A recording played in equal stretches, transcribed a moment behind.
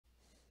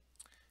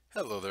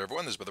Hello there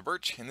everyone, this is Brother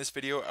Birch. In this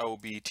video I will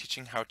be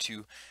teaching how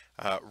to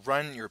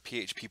run your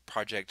PHP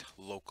project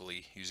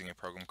locally using a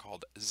program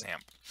called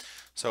Xampp.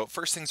 So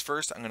first things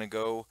first, I'm going to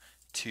go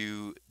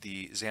to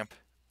the Xampp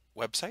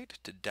website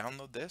to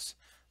download this.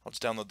 I'll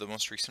just download the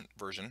most recent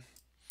version.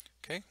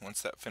 Okay,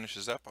 once that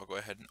finishes up, I'll go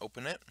ahead and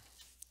open it.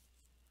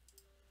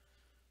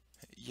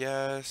 Hit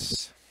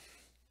yes,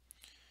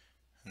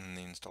 and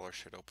then the installer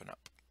should open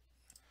up.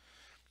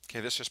 Okay,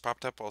 this just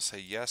popped up. I'll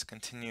say yes,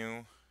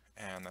 continue,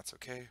 and that's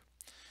okay.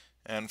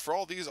 And for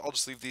all these, I'll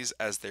just leave these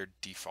as their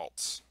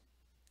defaults.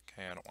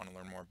 Okay, I don't want to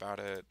learn more about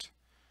it.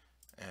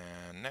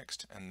 And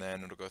next, and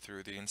then it'll go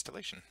through the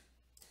installation.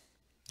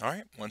 All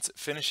right, once it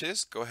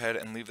finishes, go ahead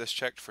and leave this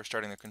checked for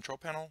starting the control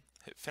panel.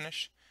 Hit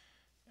finish,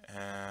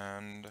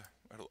 and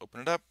it'll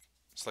open it up.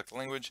 Select the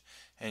language,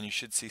 and you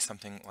should see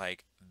something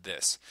like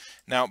this.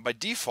 Now, by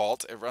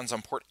default, it runs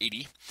on port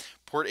 80.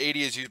 Port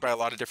 80 is used by a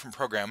lot of different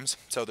programs,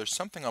 so there's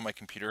something on my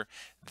computer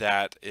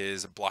that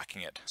is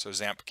blocking it. So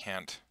Xampp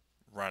can't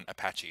run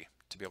Apache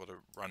to be able to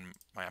run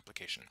my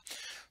application.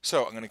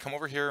 So I'm going to come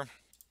over here,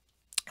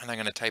 and I'm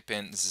going to type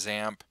in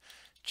Xampp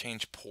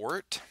change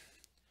port,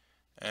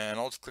 and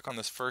I'll just click on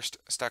this first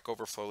Stack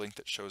Overflow link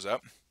that shows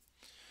up.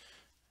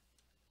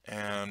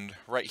 And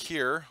right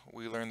here,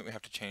 we learn that we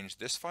have to change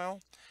this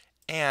file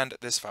and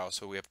this file.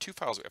 So we have two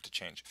files we have to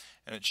change,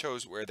 and it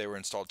shows where they were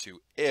installed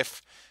to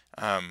if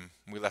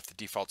we left the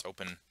defaults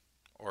open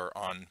or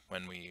on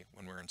when we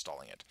were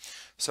installing it.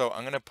 So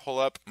I'm going to pull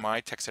up my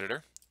text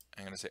editor.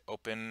 I'm going to say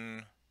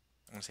open,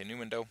 I'm going to say new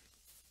window,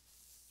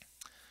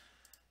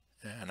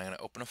 and I'm going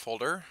to open a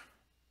folder,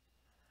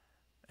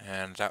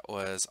 and that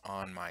was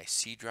on my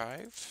C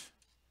drive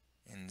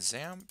in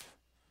Xampp,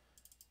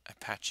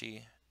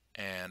 Apache,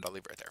 and I'll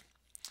leave it right there.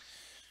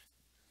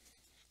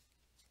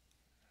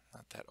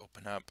 Let that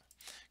open up.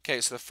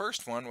 Okay, so the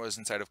first one was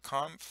inside of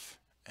conf,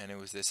 and it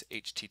was this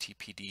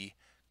httpd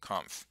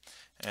conf.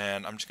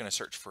 And I'm just going to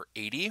search for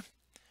 80,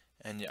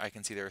 and I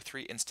can see there are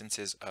 3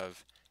 instances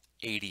of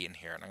 80 in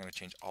here, and I'm going to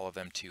change all of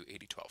them to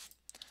 8012.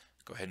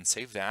 Go ahead and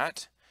save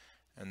that.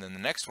 And then the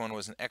next one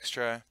was an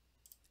extra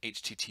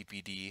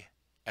httpd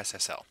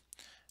SSL.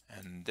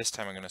 And this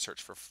time I'm going to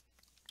search for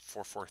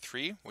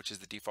 443, which is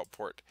the default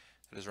port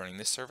that is running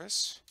this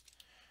service.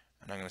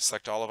 And I'm going to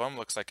select all of them.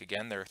 Looks like,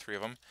 again, there are 3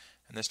 of them.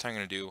 And this time I'm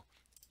going to do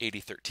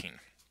 8013.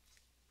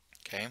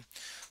 Okay,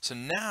 so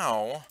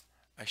now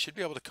I should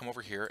be able to come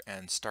over here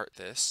and start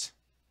this.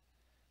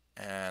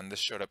 And this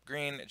showed up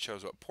green. It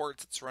shows what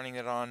ports it's running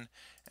it on.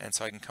 And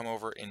so I can come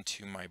over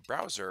into my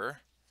browser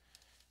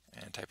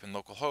and type in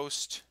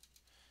localhost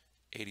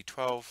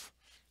 8012.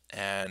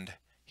 And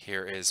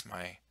here is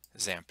my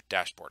Xampp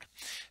dashboard.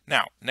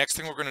 Now, next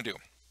thing we're going to do.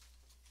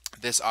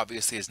 This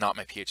obviously is not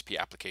my PHP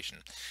application.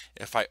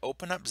 If I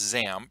open up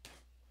Xampp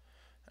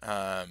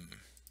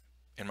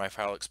in my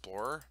file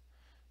explorer,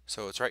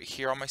 so it's right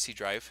here on my C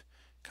drive,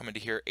 come into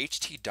here,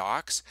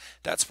 htdocs,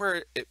 that's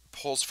where it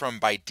pulls from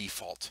by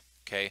default.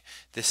 Okay,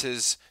 this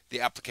is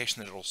the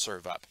application that it'll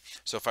serve up.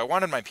 So if I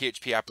wanted my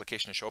PHP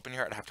application to show up in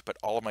here, I'd have to put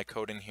all of my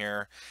code in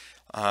here,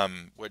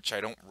 which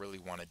I don't really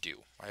want to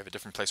do. I have a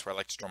different place where I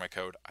like to store my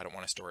code. I don't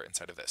want to store it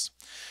inside of this.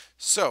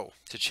 So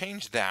to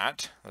change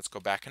that, let's go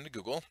back into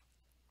Google,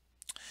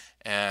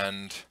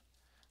 and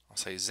I'll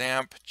say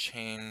Xampp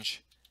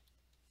change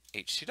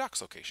htdocs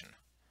location.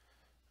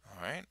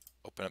 All right,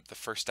 open up the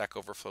first Stack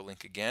Overflow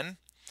link again,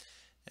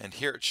 and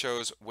here it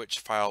shows which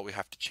file we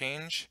have to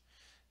change.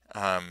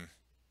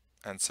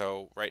 And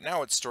so right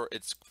now it's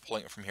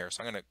pulling it from here.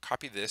 So I'm going to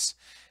copy this,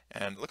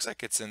 and it looks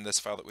like it's in this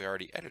file that we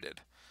already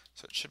edited.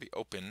 So it should be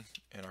open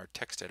in our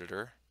text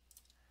editor.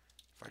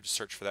 If I just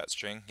search for that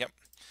string, yep.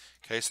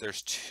 Okay, so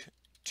there's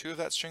two of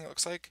that string, it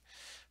looks like.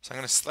 So I'm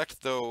going to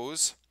select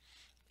those,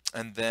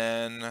 and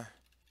then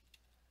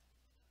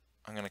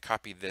I'm going to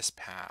copy this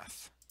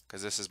path,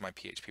 because this is my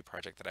PHP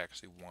project that I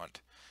actually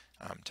want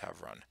to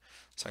have run.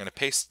 So I'm going to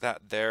paste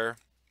that there.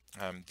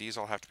 These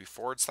all have to be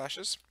forward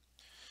slashes.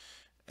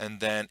 And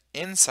then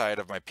inside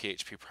of my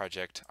PHP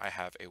project, I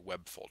have a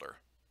web folder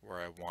where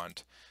I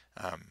want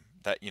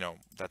that,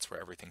 that's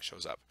where everything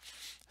shows up.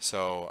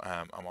 So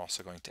I'm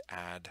also going to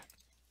add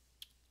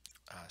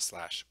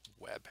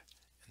 /web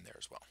in there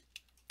as well.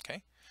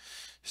 Okay.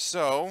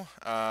 So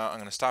I'm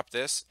going to stop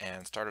this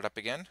and start it up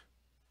again.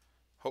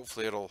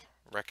 Hopefully it'll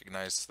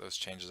recognize those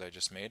changes I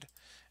just made,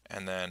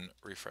 and then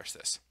refresh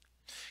this.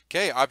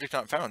 Okay, object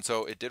not found.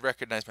 So it did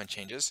recognize my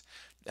changes.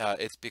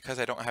 It's because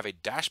I don't have a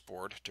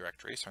dashboard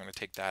directory, so I'm going to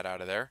take that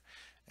out of there.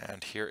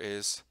 And here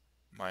is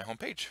my home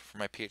page for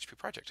my PHP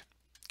project.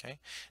 Okay.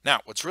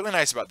 Now, what's really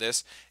nice about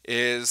this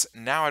is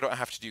now I don't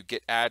have to do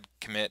git add,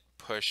 commit,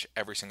 push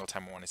every single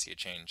time I want to see a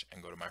change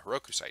and go to my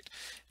Heroku site.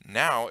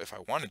 Now, if I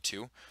wanted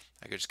to,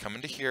 I could just come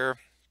into here.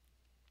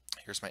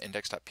 Here's my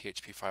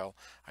index.php file.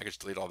 I could just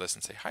delete all this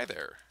and say hi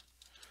there,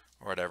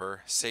 or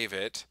whatever, save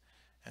it,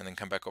 and then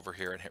come back over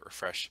here and hit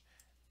refresh,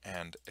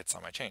 and it's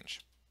on my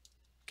change.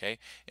 Okay.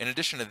 In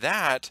addition to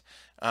that,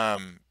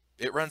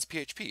 it runs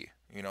PHP.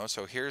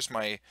 So here's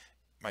my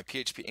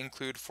PHP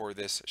include for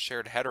this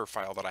shared header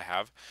file that I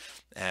have,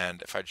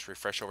 and if I just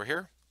refresh over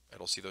here,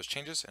 it'll see those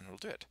changes and it'll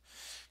do it.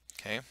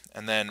 Okay,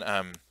 and then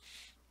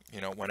you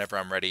know, whenever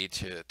I'm ready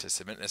to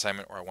submit an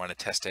assignment or I want to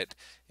test it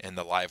in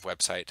the live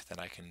website, then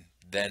I can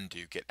then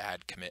do git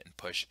add, commit, and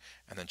push,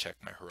 and then check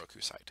my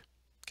Heroku site.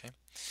 Okay,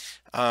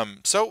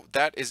 so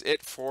that is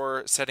it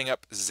for setting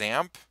up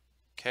Xampp.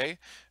 Okay,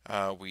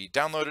 we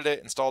downloaded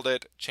it, installed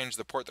it, changed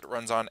the port that it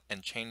runs on,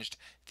 and changed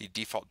the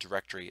default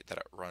directory that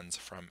it runs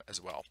from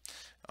as well.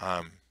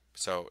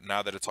 So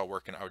now that it's all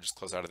working, I would just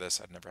close out of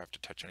this. I'd never have to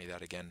touch any of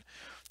that again.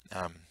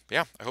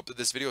 Yeah, I hope that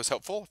this video is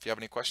helpful. If you have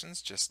any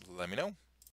questions, just let me know.